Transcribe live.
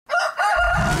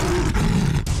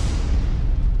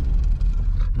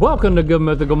Welcome to Good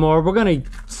Mythical More. We're gonna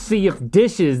see if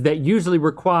dishes that usually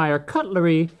require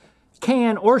cutlery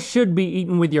can or should be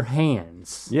eaten with your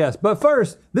hands. Yes, but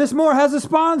first, this more has a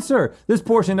sponsor. This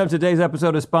portion of today's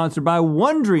episode is sponsored by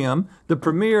Wondrium, the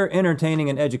premier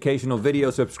entertaining and educational video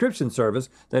subscription service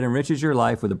that enriches your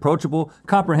life with approachable,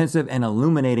 comprehensive, and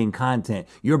illuminating content.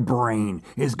 Your brain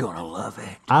is gonna love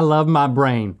it. I love my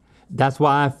brain. That's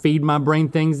why I feed my brain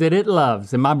things that it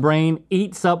loves, and my brain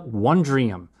eats up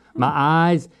Wondrium. My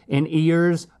eyes and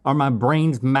ears are my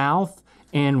brain's mouth,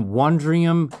 and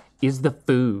Wondrium is the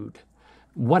food.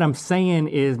 What I'm saying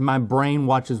is my brain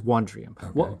watches Wondrium.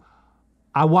 Okay. Well,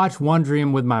 I watch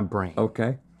Wondrium with my brain.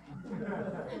 Okay.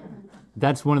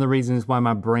 That's one of the reasons why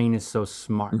my brain is so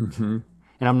smart. Mm-hmm.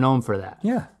 And I'm known for that.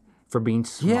 Yeah. For being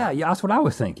smart. Yeah, that's what I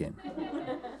was thinking.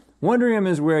 Wondrium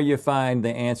is where you find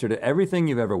the answer to everything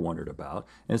you've ever wondered about,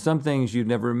 and some things you'd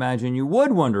never imagined you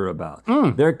would wonder about.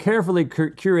 They're a carefully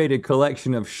curated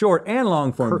collection of short and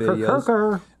long-form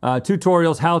videos,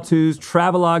 tutorials, how-tos,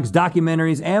 travelogues,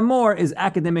 documentaries, and more is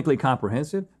academically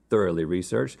comprehensive, thoroughly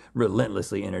researched,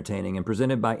 relentlessly entertaining, and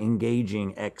presented by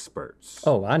engaging experts.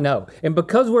 Oh, I know. And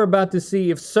because we're about to see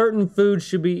if certain foods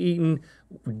should be eaten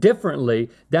differently,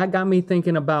 that got me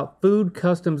thinking about food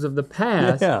customs of the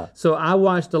past. Yeah. So I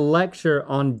watched a lecture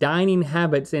on dining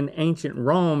habits in ancient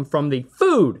Rome from the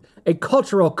Food, a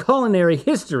Cultural Culinary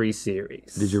History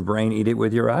series. Did your brain eat it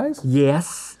with your eyes?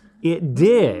 Yes, it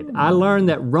did. I learned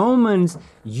that Romans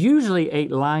usually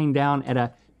ate lying down at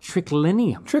a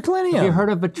triclinium. Triclinium. Have you heard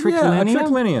of a triclinium? Yeah, a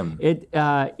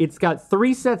triclinium. It's got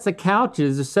 3 sets of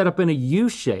couches set up in a U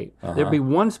shape. There'd be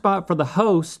one spot for the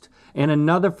host and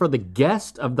another for the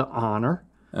guest of the honor.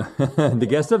 The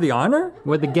guest of the honor?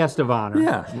 With the guest of honor.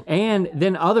 Yeah. And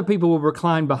then other people would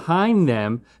recline behind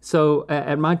them. So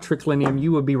at my triclinium,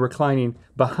 you would be reclining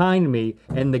behind me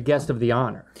and the guest of the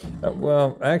honor.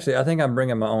 Well, actually, I think I'm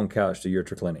bringing my own couch to your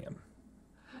triclinium.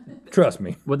 Trust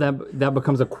me. Well, that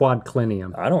becomes a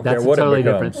quadclinium. I don't That's care what it That's a totally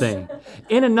becomes. different thing.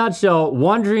 In a nutshell,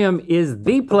 Wondrium is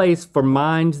the place for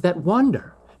minds that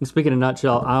wonder. And speaking of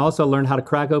nutshell, I also learned how to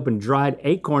crack open dried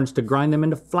acorns to grind them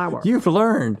into flour. You've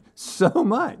learned so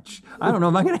much. I don't know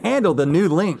if I can handle the new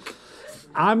link.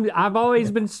 I've always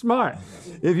been smart.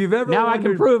 If you've ever Now I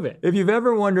can prove it. If you've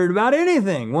ever wondered about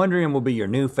anything, Wondrium will be your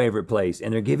new favorite place,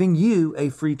 and they're giving you a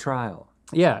free trial.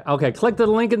 Yeah, okay, click the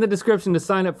link in the description to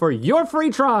sign up for your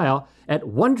free trial at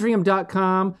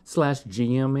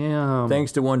wondrium.com/GMM.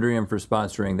 Thanks to Wondrium for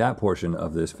sponsoring that portion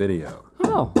of this video.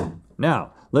 Oh.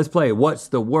 Now, let's play What's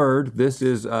the Word? This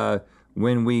is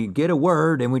when we get a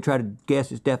word and we try to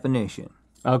guess its definition.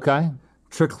 Okay.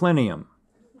 Triclinium.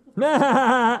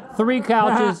 3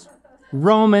 couches,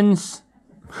 Romans,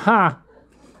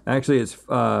 Actually, it's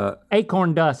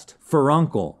acorn dust.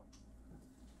 furuncle.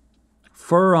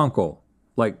 Furuncle.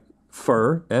 Like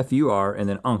fur, F-U-R, and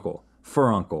then uncle.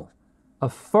 Furuncle. A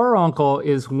furuncle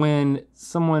is when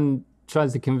someone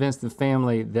tries to convince the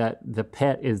family that the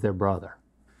pet is their brother.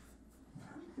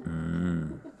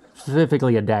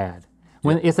 Specifically a dad.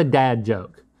 When it's a dad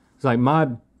joke. It's like,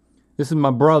 this is my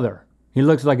brother. He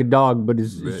looks like a dog, but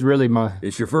it's really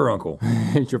It's your furuncle.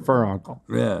 it's your fur uncle.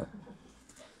 Yeah.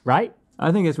 Right?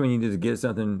 I think it's when you just get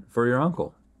something for your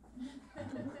uncle.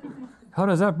 How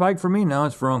does that bike for me? Now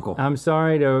it's for uncle. I'm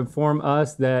sorry to inform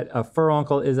us that a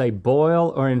furuncle is a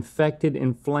boil or infected,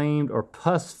 inflamed, or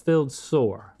pus-filled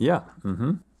sore. Yeah.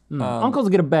 Mm-hmm. Uncles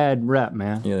get a bad rep,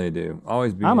 man. Yeah, they do.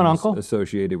 Always be I'm an uncle.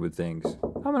 associated with things.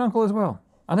 I'm an uncle as well.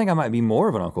 I think I might be more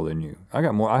of an uncle than you. I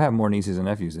have more nieces and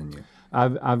nephews than you.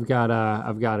 I've got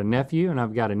a nephew and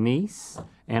I've got a niece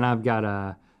and I've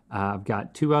got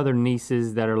 2 other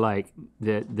nieces that are like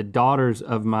the daughters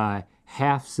of my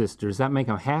half sisters. Does that make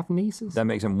them half nieces? That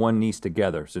makes them one niece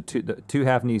together. So two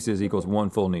half nieces equals one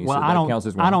full niece. Well, so that counts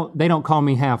as one. They don't call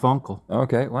me half uncle.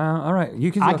 Okay. Well, all right.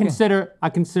 You can. I consider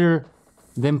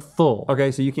them full. Okay,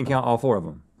 so you can count all 4 of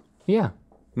them. Yeah.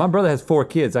 My brother has 4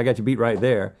 kids. I got you beat right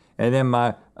there. And then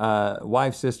my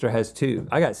wife's sister has 2.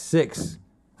 I got 6.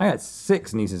 I got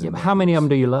 6 nieces and nephews. How many of them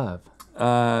do you love?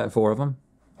 4 of them.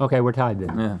 Okay, we're tied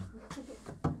then. Yeah.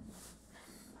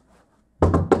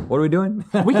 What are we doing?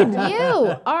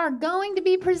 You are going to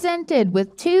be presented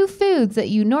with 2 foods that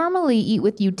you normally eat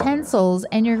with utensils,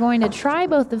 and you're going to try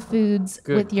both the foods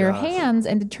with your hands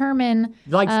and determine.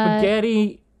 Like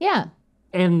spaghetti. Yeah.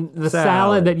 And the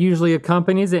salad that usually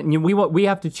accompanies it, and we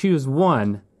have to choose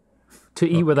one to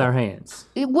eat with our hands.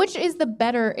 Which is the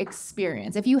better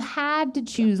experience? If you had to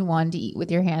choose one to eat with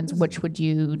your hands, which would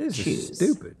you choose? This is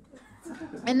stupid.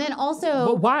 And then also,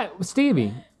 But why,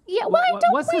 Stevie? Yeah, well, I don't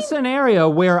What's blame... the scenario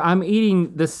where I'm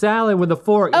eating the salad with a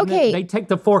fork? And Okay. they take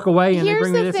the fork away and they Here's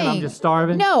bring me the this and I'm thing. just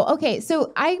starving? No, okay.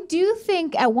 So I do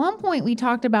think at one point we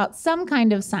talked about some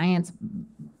kind of science,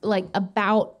 like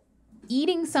about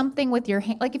eating something with your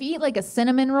hand. Like if you eat like a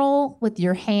cinnamon roll with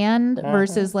your hand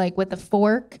versus like with a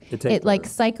fork, it like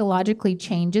psychologically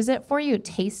changes it for you. It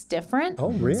tastes different.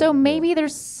 Oh, really? So maybe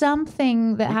there's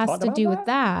something that has to do with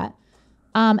that.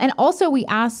 And also we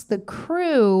asked the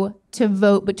crew to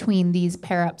vote between these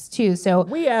pair-ups too. So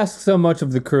We ask so much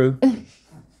of the crew.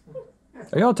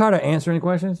 Are y'all tired of answering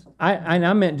questions? I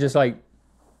meant just like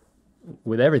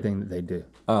with everything that they do.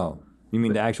 Oh, you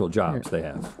mean the actual jobs they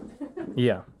have?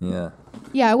 Yeah. Yeah.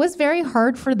 yeah, it was very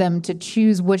hard for them to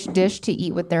choose which dish to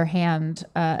eat with their hands,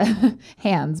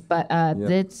 but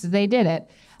they did it.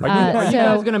 Are you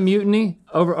guys gonna mutiny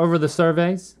over the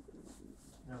surveys?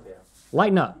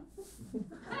 Lighten up.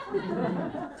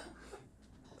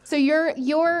 So you're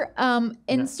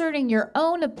inserting your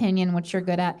own opinion, which you're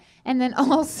good at, and then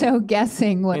also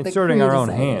guessing what Inserting the crew our own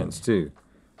decided. hands too.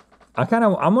 I'm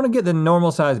gonna get the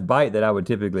normal sized bite that I would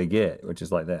typically get, which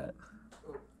is like that.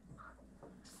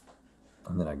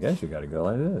 And then I guess you gotta go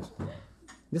like this.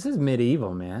 This is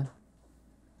medieval, man.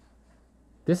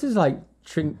 This is like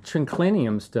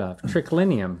triclinium stuff.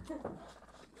 Triclinium.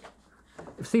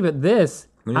 See, but this,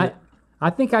 I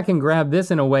think I can grab this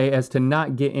in a way as to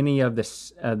not get any of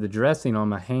the dressing on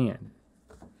my hand.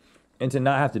 And to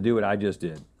not have to do what I just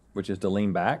did, which is to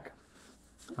lean back.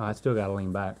 Oh, I still gotta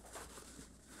lean back.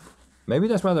 Maybe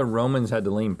that's why the Romans had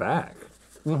to lean back.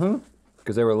 Mm-hmm.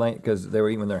 Because they were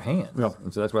eating with their hands. Yeah.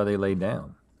 And so that's why they laid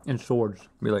down. And swords.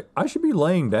 Be like, I should be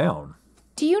laying down.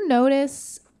 Do you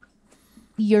notice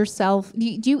yourself? Do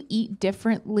you eat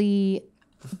differently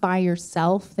by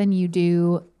yourself than you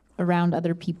do around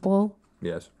other people?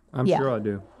 Yes. I'm Yeah. sure I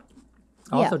do.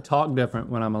 I Yeah. also talk different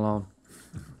when I'm alone.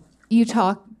 You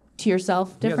talk to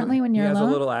yourself differently when you're alone? He has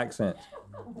a little accent.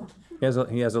 He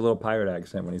has a little pirate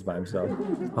accent when he's by himself.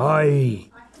 Hi.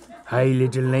 Hey,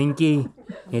 little Linky.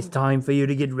 It's time for you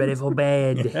to get ready for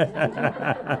bed.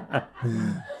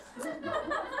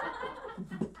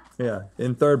 Yeah,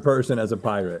 in third person as a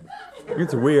pirate.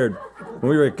 It's weird.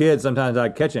 When we were kids, sometimes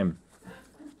I'd catch him.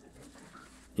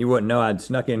 He wouldn't know I'd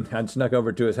snuck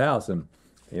over to his house, and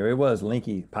here he was,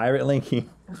 Linky, Pirate Linky.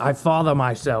 I father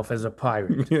myself as a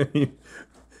pirate.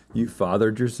 You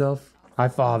fathered yourself? I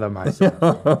father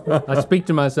myself. I speak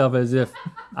to myself as if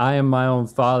I am my own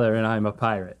father and I'm a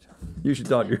pirate. You should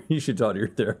talk to your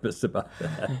therapist about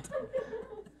that.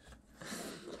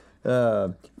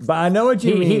 But I know what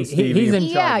you mean, Stevie. He's in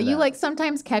charge Yeah, of you that. like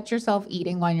sometimes catch yourself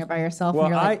eating when you're by yourself Well,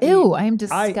 and you're like, I ew, eat- I'm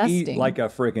disgusting. I eat like a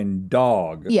freaking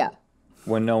dog. yeah.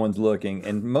 When no one's looking,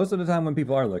 and most of the time when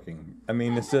people are looking. I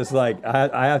mean, it's just like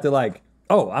I have to like,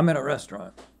 oh, I'm in a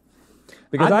restaurant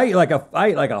because I eat like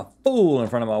a fool in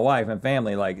front of my wife and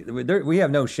family. Like we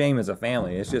have no shame as a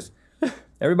family. It's just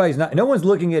no one's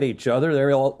looking at each other.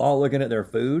 They're all looking at their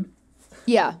food,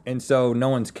 Yeah. and so no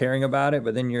one's caring about it.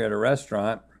 But then you're at a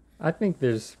restaurant. I think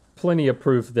there's plenty of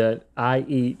proof that I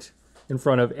eat in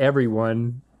front of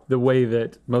everyone the way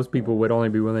that most people would only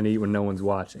be willing to eat when no one's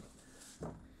watching.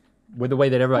 With the way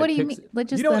that everybody What do you picks mean? Like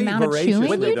just You don't the eat amount of chewing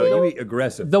voraciously, you though. do? You eat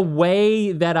aggressive. The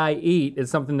way that I eat is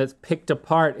something that's picked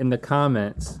apart in the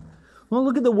comments. Well,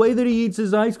 look at the way that he eats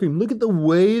his ice cream. Look at the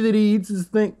way that he eats his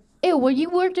thing. Ew, well, you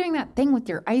were doing that thing with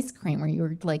your ice cream where you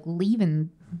were like leaving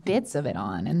bits of it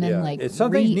on and then like It's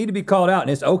something that need to be called out,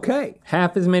 and it's okay.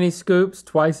 Half as many scoops,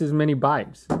 twice as many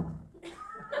bites.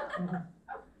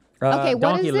 Okay, what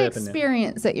donkey is the lip in there.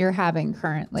 experience that you're having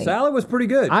currently? Salad was pretty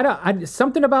good.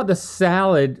 Something about the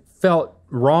salad felt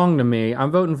wrong to me.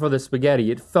 I'm voting for the spaghetti.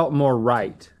 It felt more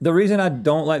right. The reason I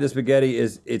don't like the spaghetti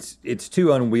is it's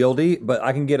too unwieldy, but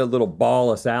I can get a little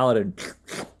ball of salad and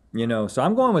so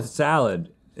I'm going with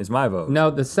salad is my vote. No,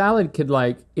 the salad could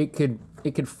it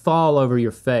could fall over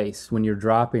your face when you're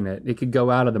dropping it. It could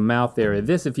go out of the mouth area.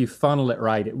 This, if you funnel it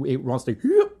right, it wants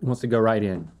to go right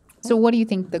in. So what do you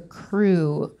think the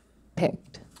crew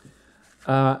picked?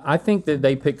 I think that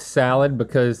they picked salad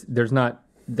because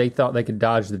they thought they could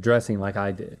dodge the dressing like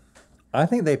I did. I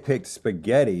think they picked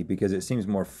spaghetti because it seems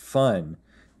more fun,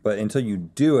 but until you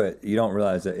do it, you don't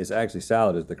realize that it's actually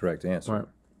salad is the correct answer. Right.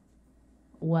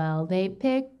 Well, they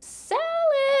picked salad.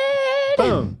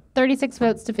 Boom. 36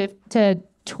 votes to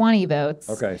 20 votes.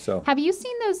 Okay, so Have you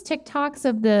seen those TikToks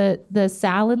of the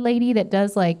salad lady that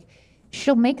does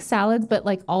she'll make salads, but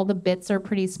all the bits are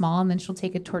pretty small, and then she'll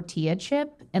take a tortilla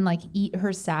chip and eat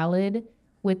her salad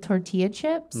with tortilla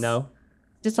chips? No.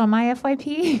 Just on my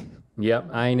FYP? Yep,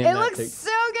 I ain't in It that looks tick- so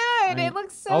good. good. It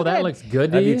looks so good. That looks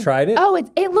good to Have you tried it? Oh,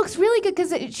 it looks really good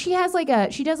because she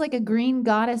does like a green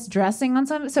goddess dressing on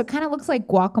some, so it kind of looks like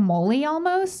guacamole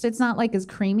almost. It's not like as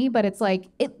creamy, but it's like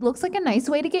it looks like a nice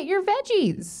way to get your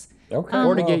veggies. Okay.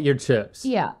 or to get your chips.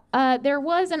 Yeah. There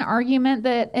was an argument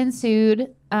that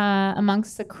ensued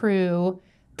amongst the crew.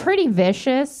 Pretty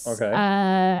vicious.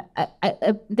 Okay.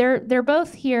 They're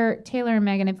both here. Taylor and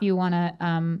Megan, if you want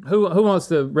to. Who wants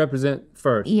to represent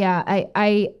first? Yeah.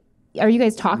 Are you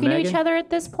guys talking to each Megan? other at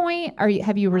this point?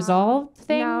 Have you resolved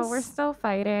things? No, we're still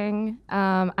fighting.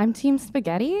 I'm Team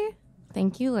Spaghetti.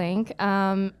 Thank you, Link.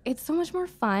 It's so much more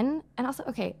fun. And also,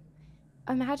 okay,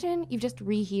 imagine you've just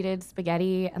reheated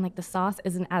spaghetti and like the sauce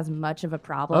isn't as much of a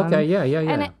problem. Okay, yeah.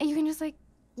 And you can just like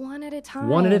one at a time.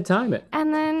 One at a time it.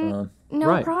 And then no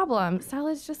right. problem.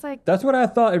 Salad's just like. That's what I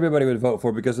thought everybody would vote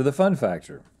for because of the fun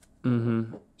factor.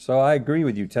 Mm-hmm. So I agree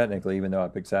with you technically, even though I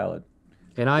picked salad.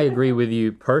 And I agree with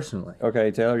you personally.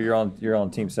 Okay, Taylor, you're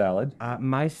on Team Salad.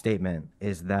 My statement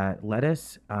is that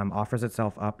lettuce offers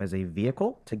itself up as a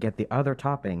vehicle to get the other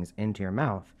toppings into your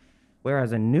mouth,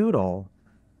 whereas a noodle,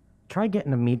 try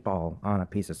getting a meatball on a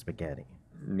piece of spaghetti.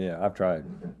 Yeah, I've tried.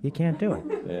 You can't do it.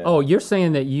 Yeah. Oh, you're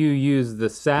saying that you use the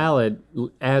salad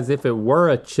as if it were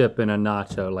a chip in a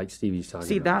nacho, like Stevie's talking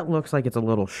See, about. that looks like it's a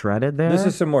little shredded there. This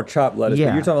is some more chopped lettuce, but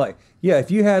Yeah. you're talking like,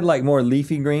 if you had like more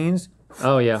leafy greens,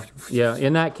 Oh, yeah. Yeah.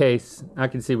 In that case, I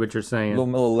can see what you're saying.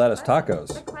 little lettuce tacos.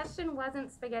 The question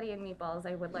wasn't spaghetti and meatballs.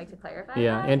 I would like to clarify.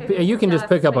 Yeah. that. And It was you can just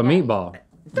pick up a spaghetti. meatball.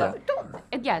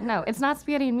 Yeah, no, it's not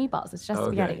spaghetti and meatballs. It's just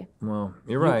spaghetti. Well,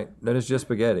 you're right. That is just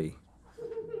spaghetti.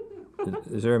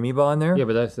 Is there a meatball in there? Yeah,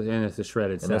 but that's the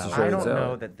shredded And that's salad. a I shredded don't salad.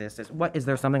 know that this is. What is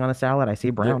there something on the salad? I see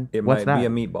brown. It What's might that? be a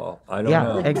meatball. I don't Yeah,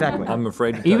 know. exactly. I'm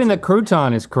afraid to Even the touch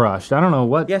crouton is crushed. I don't know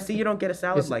what. Yeah, see, you don't get a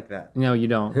salad like that. No, you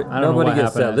don't. it. I don't know Nobody what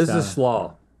gets happened that. to This that is salad.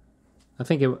 slaw. I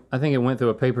think it went through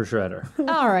a paper shredder.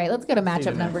 All right, let's go to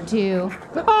matchup number 2.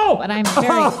 Oh! But I'm very.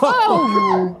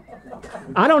 Oh!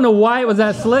 I don't know why it was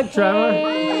that slick, Trevor.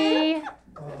 Hey.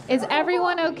 Is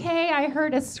everyone okay? I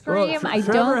heard a scream. I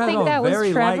Trevor don't has think on that was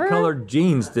very Trevor. light-colored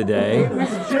jeans today.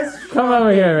 Come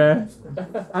over here, man.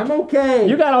 I'm okay.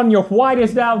 You got on your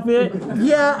whitest outfit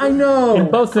Yeah, I in know.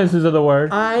 both senses of the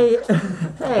word. Hey,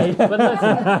 But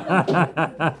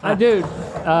listen, dude.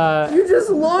 you just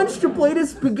launched a plate of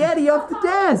spaghetti off the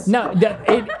desk. No,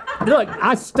 look.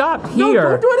 I stopped No,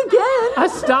 here. don't do it again. I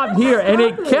stopped here, and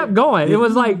it kept going. It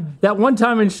was like that one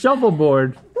time in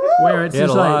shuffleboard where it's He had a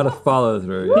just lot like. of follow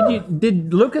through.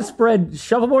 Did Lucas spread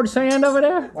shuffleboard sand over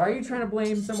there? Why are you trying to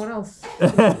blame someone else? You're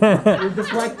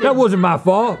deflecting. That wasn't my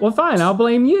fault. Well, fine. I'll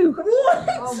blame you.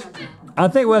 What? I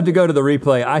think we'll have to go to the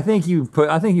replay. I think you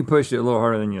pushed it a little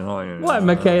harder than you thought. What,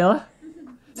 Michaela?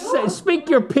 Speak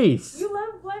your piece. You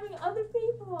love blaming other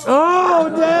people. Oh,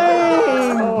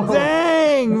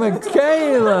 dang,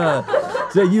 Michaela.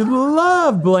 So you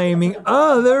love blaming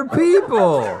other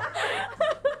people.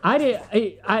 I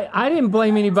didn't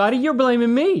blame anybody. You're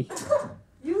blaming me.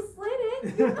 You slid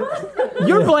it. You busted it.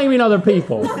 You're blaming other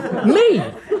people. Me.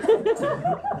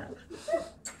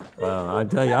 Well, I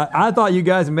tell you, I thought you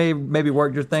guys maybe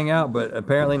worked your thing out, but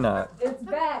apparently not. It's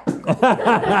back.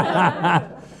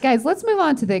 Guys, let's move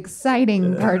on to the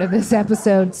exciting part of this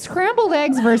episode. Scrambled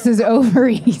eggs versus over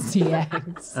easy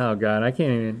eggs. Oh God, I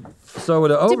can't even. So with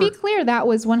the To be clear, that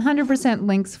was 100%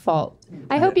 Link's fault.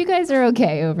 I hope you guys are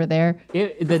okay over there.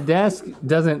 The desk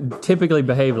doesn't typically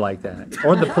behave like that,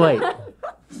 or the plate.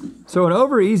 so an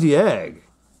over easy egg,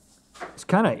 it's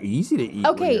kind of easy to eat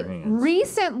Okay, with your hands.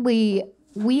 recently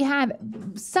we had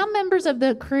some members of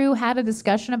the crew had a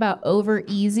discussion about over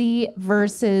easy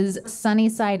versus sunny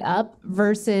side up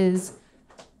versus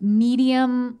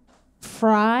medium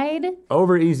fried.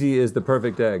 Over easy is the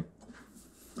perfect egg.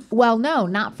 Well, no,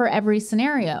 not for every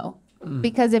scenario.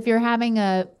 Because if you're having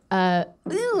See,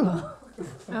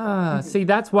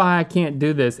 that's why I can't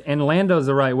do this. And Lando's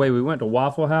the right way. We went to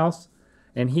Waffle House,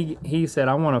 and he said,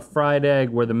 I want a fried egg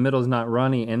where the middle's not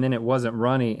runny, and then it wasn't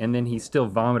runny, and then he still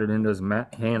vomited into his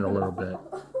hand a little bit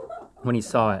when he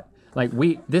saw it. Like,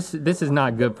 this is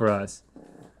not good for us.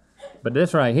 But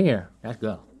this right here, that's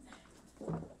good.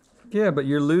 Yeah, but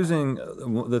you're losing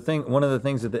one of the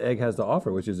things that the egg has to offer,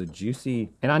 which is a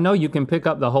juicy. And I know you can pick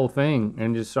up the whole thing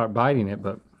and just start biting it,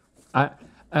 but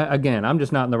again, I'm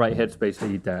just not in the right headspace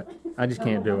to eat that. I just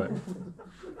can't do it.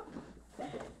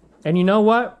 And you know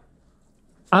what?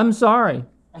 I'm sorry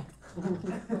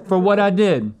for what I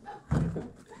did.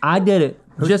 I did it.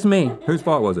 Just me. Whose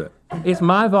fault was it? It's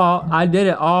my fault. I did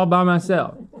it all by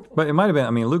myself. But it might have been.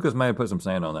 I mean, Lucas might have put some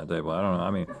sand on that table. I don't know.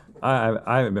 I mean,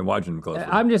 I haven't been watching him closely.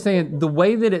 I'm just saying, the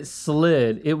way that it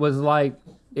slid, it was like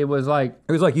It was like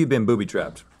you've been booby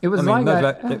trapped. It was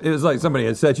it was like somebody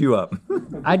had set you up.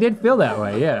 I did feel that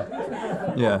way,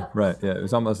 yeah. Yeah, right. Yeah, it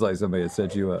was almost like somebody had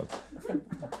set you up.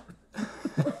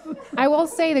 I will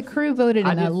say the crew voted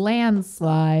in a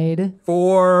landslide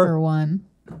For for one.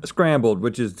 scrambled,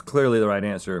 which is clearly the right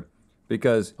answer,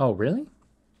 because Oh, really?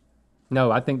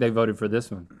 No, I think they voted for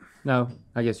this one. No,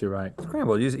 I guess you're right.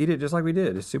 scrambled, you just eat it just like we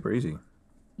did. It's super easy.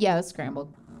 Yeah, it was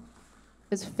scrambled.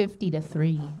 It was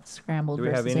 50-3 scrambled. Do we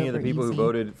have versus any of the over people easy. who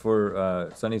voted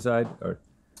for Sunnyside? Or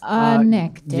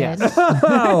Nick did. Yes.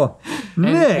 oh,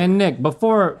 Nick. And Nick,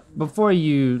 before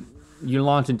you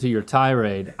launch into your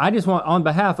tirade, I just want, on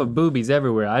behalf of boobies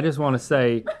everywhere, I just want to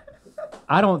say,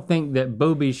 I don't think that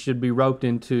boobies should be roped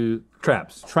into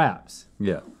Traps. traps.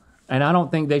 Yeah. And I don't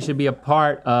think they should be a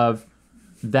part of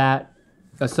that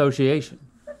association.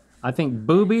 I think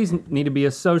boobies need to be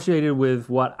associated with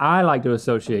what I like to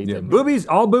associate them with.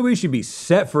 All boobies should be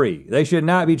set free. They should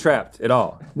not be trapped at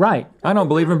all. Right. I don't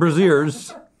believe in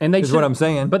braziers. And they is what I'm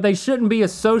saying. But they shouldn't be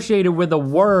associated with a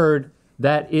word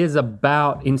that is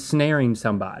about ensnaring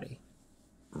somebody.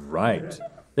 Right.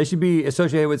 They should be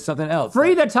associated with something else.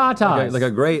 Free the tatas. Like a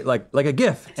great, like a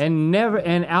gift. and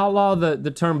outlaw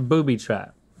the term booby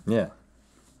trap. Yeah.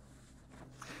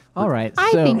 All right.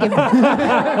 I so, think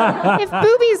if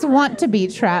boobies want to be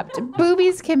trapped,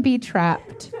 boobies can be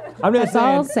trapped. I'm just That's all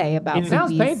I'll saying, say about It boobies.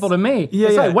 sounds painful to me. Yeah,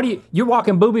 It's yeah. like, what you're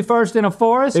walking booby first in a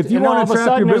forest, If you and then wanna all of a trap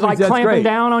sudden your there's like boobies, that's clamping great.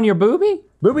 down on your boobie?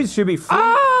 Boobies should be free.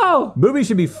 Oh! Boobies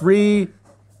should be free.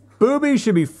 Boobies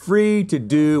should be free to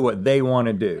do what they want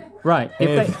to do. Right.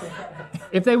 And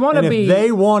If they want And to be... if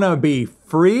they want to be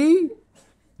free,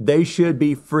 they should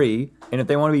be free. And if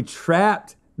they want to be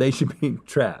trapped, they should be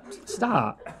trapped.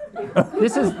 Stop.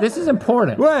 This is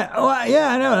important. What? Well, yeah,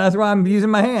 I know. That's why I'm using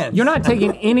my hands. You're not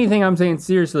taking anything I'm saying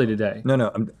seriously today. No,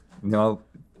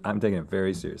 I'm taking it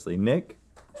very seriously. Nick?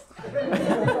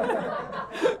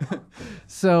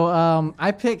 So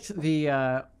I picked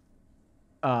the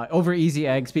over easy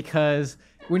eggs because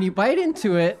when you bite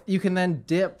into it, you can then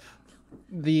dip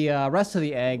the rest of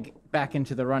the egg back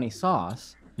into the runny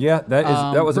sauce. Yeah, that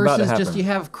was about to versus happen. just you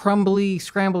have crumbly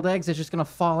scrambled eggs that's just gonna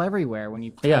fall everywhere when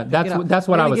you. Yeah, pick it up. that's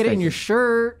what I was You're gonna get it in thinking. your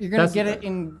shirt. You're gonna That's- get it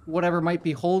in whatever might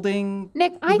be holding.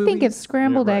 Nick, I think if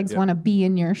scrambled Yeah, right, eggs yeah. want to be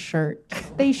in your shirt,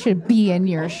 they should be in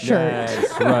your shirt.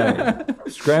 That's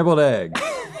right. Scrambled egg.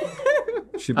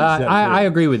 Should be set I free.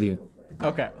 agree with you.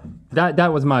 Okay.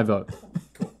 That was my vote.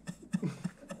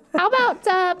 How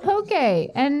about poke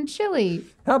and chili?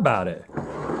 How about it?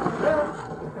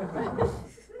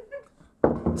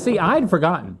 See, I'd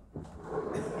forgotten.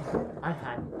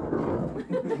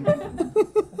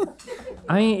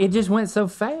 I mean, it just went so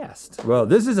fast. Well,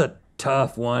 this is a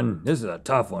tough one. This is a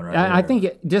tough one right I here.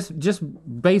 think just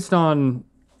based on,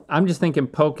 I'm just thinking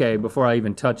poke before I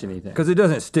even touch anything. Because it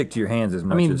doesn't stick to your hands as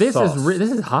much I mean, as this sauce.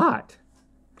 this is hot.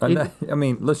 I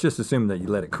mean, let's just assume that you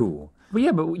let it cool. Well,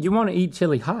 yeah, but you want to eat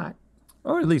chili hot.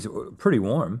 Or at least pretty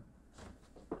warm.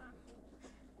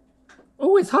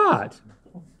 Oh, it's hot.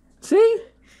 See?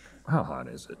 How hot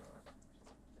is it?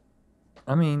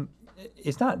 I mean,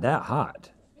 it's not that hot.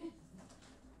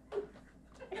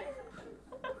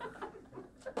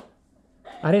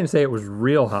 I didn't say it was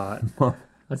real hot.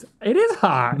 It is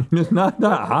hot. It's not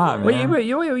that hot, man. Well,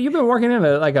 you've been working in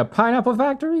a pineapple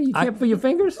factory? You can't feel your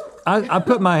fingers? I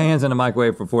put my hands in the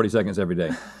microwave for 40 seconds every day.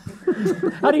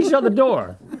 How do you shut the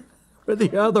door? But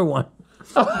the other one.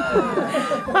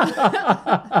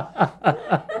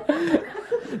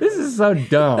 This is so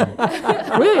dumb.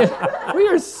 we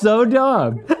are so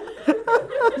dumb.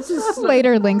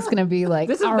 Later, Link's gonna be like,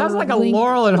 That's like a Link,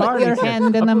 Laurel and put Hardy your thing.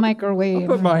 hand in the microwave.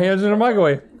 Put my hands in the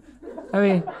microwave. I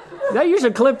mean, now you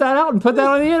should clip that out and put that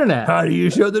on the internet. How do you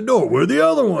shut the door? Where's the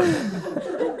other one?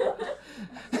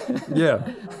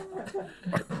 Yeah.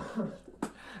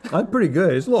 That's pretty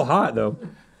good. It's a little hot, though.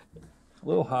 A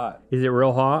little hot. Is it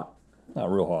real hot? Not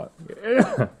real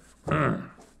hot.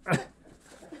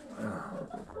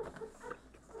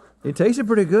 It tasted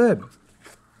pretty good.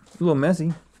 It's a little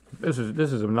messy. This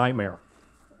is a nightmare.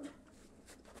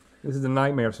 This is a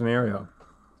nightmare scenario.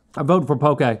 I vote for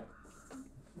poke,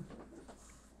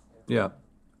 Yeah.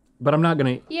 but I'm not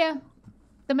gonna. Yeah,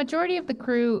 the majority of the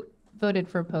crew voted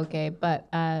for poke, but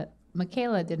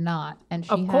Michaela did not, and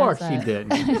she Of course has she a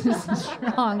did.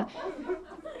 strong.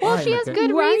 Well, Right, she has Michaela.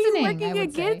 good Why are you reasoning. I working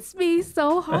would say. against me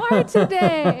so hard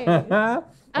today? I'm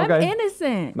Okay.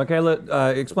 innocent.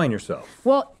 Michaela, explain yourself.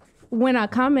 Well, when I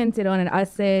commented on it, I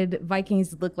said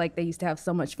Vikings look like they used to have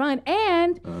so much fun,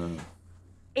 and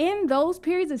in those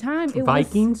periods of time, it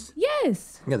Vikings? was...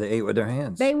 Yes. Yeah, they ate with their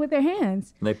hands. They ate with their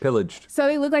hands. And they pillaged. So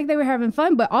it looked like they were having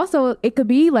fun, but also it could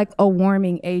be like a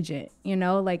warming agent, you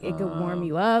know? Like it could warm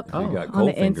you up You got on cold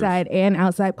the fingers. inside and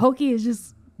outside. Poke is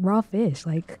just raw fish.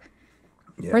 Like,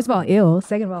 Yeah. first of all, ill.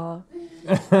 Second of all...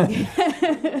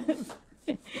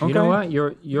 You know what?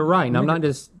 You're right. And I'm not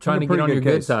just trying to get pretty on your good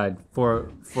good case. side for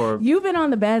You've been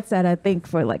on the bad side, I think,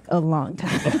 for like a long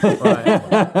time.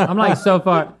 I'm like, so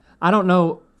far, I don't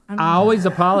know. I always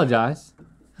apologize.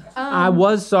 I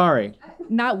was sorry.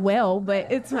 Not well,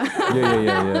 but it's fine.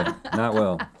 Yeah. Not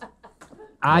well.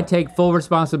 I take full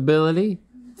responsibility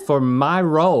for my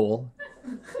role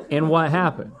in what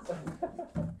happened.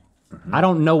 I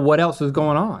don't know what else was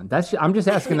going on. I'm just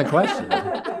asking the question.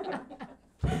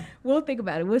 We'll think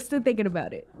about it. We're still thinking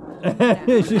about it.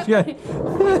 She's got...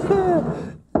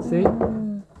 See?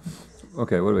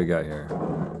 Okay, what do we got here?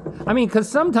 I mean, because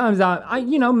sometimes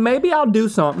maybe I'll do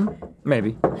something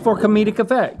Maybe. for comedic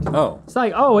effect. Oh. It's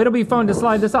like, oh, it'll be fun to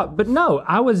slide this up. But no,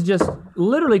 I was just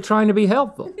literally trying to be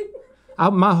helpful.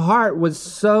 My heart was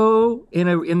so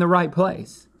in the right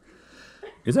place.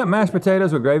 Is that mashed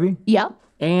potatoes with gravy? Yep.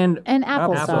 And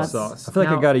Applesauce. I feel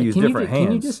like I gotta use different hands.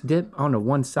 Can you just dip onto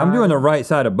one side? I'm doing the right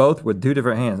side of both with two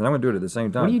different hands, and I'm gonna do it at the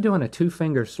same time. What are you doing a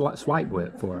two-finger swipe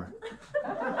with for?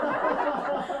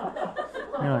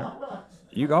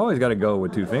 You always gotta go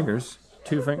with two fingers.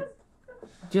 Two finger.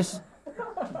 Just.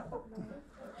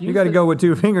 You gotta go with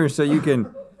two fingers so you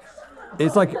can.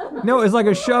 It's like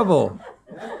a shovel.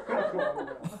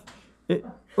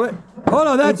 What? Hold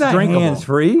on, that's It's not drinkable. hands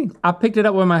free. I picked it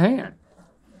up with my hand.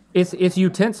 It's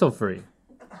utensil free.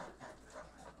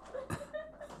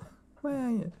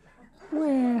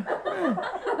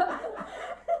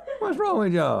 What's wrong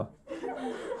with y'all?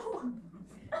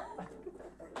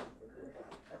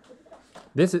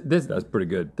 This That's pretty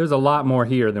good. There's a lot more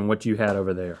here than what you had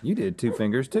over there. You did two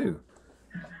fingers too.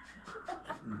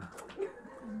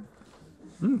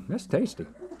 That's tasty.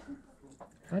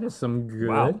 That is some good.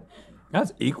 Wow.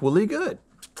 That's equally good.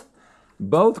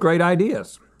 Both great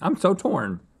ideas. I'm so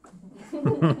torn.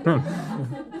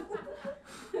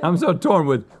 I'm so torn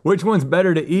with which one's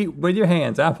better to eat with your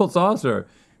hands, applesauce or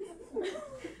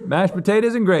mashed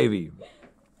potatoes and gravy.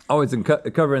 Always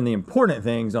covering the important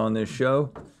things on this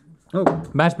show. Oh,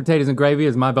 mashed potatoes and gravy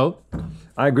is my vote.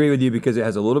 I agree with you because it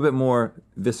has a little bit more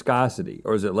viscosity,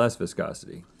 or is it less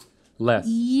viscosity? Less.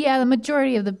 Yeah, the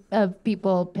majority of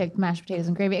people picked mashed potatoes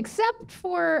and gravy, except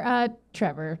for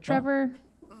Trevor. Trevor.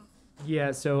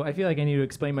 Yeah, so I feel like I need to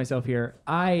explain myself here.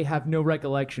 I have no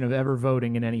recollection of ever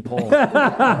voting in any poll. But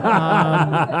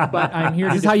I'm here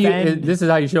to defend... This is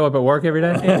how you show up at work every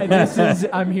day?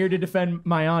 I'm here to defend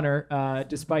my honor,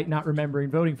 despite not remembering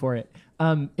voting for it.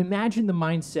 Imagine the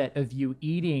mindset of you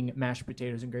eating mashed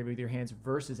potatoes and gravy with your hands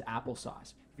versus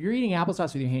applesauce. If you're eating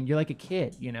applesauce with your hand, you're like a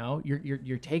kid, you know?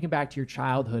 You're taken back to your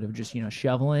childhood of just,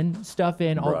 shoveling stuff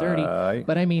in all dirty.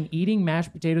 But I mean, eating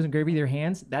mashed potatoes and gravy with your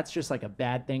hands, that's just like a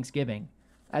bad Thanksgiving.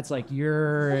 That's like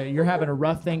you're having a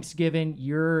rough Thanksgiving.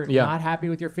 You're not happy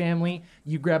with your family.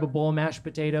 You grab a bowl of mashed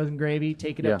potatoes and gravy,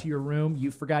 take it up to your room.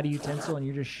 You forgot a utensil and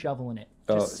you're just shoveling it.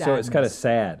 So it's kind of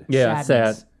sad. Yeah,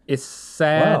 Sadness. sad. It's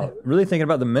sad. Wow. Really thinking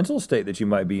about the mental state that you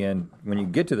might be in when you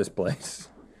get to this place.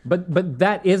 But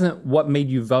that isn't what made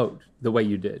you vote the way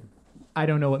you did. I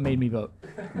don't know what made me vote.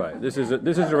 Right. This is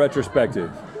a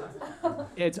retrospective.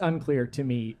 It's unclear to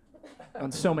me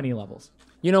on so many levels.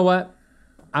 You know what?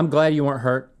 I'm glad you weren't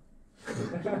hurt.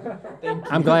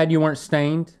 I'm glad you weren't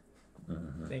stained.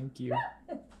 Thank you.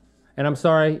 And I'm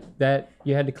sorry that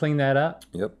you had to clean that up.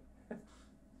 Yep.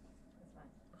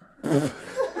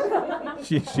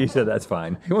 She said that's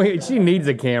fine. Wait, she needs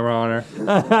a camera on her.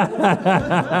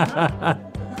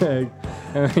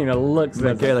 I mean, it looks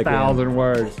like Michaela a thousand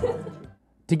words.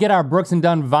 To get our Brooks and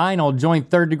Dunn vinyl, join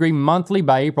Third Degree monthly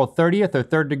by April 30th or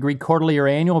Third Degree quarterly or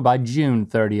annual by June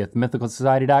 30th.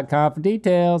 MythicalSociety.com for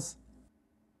details.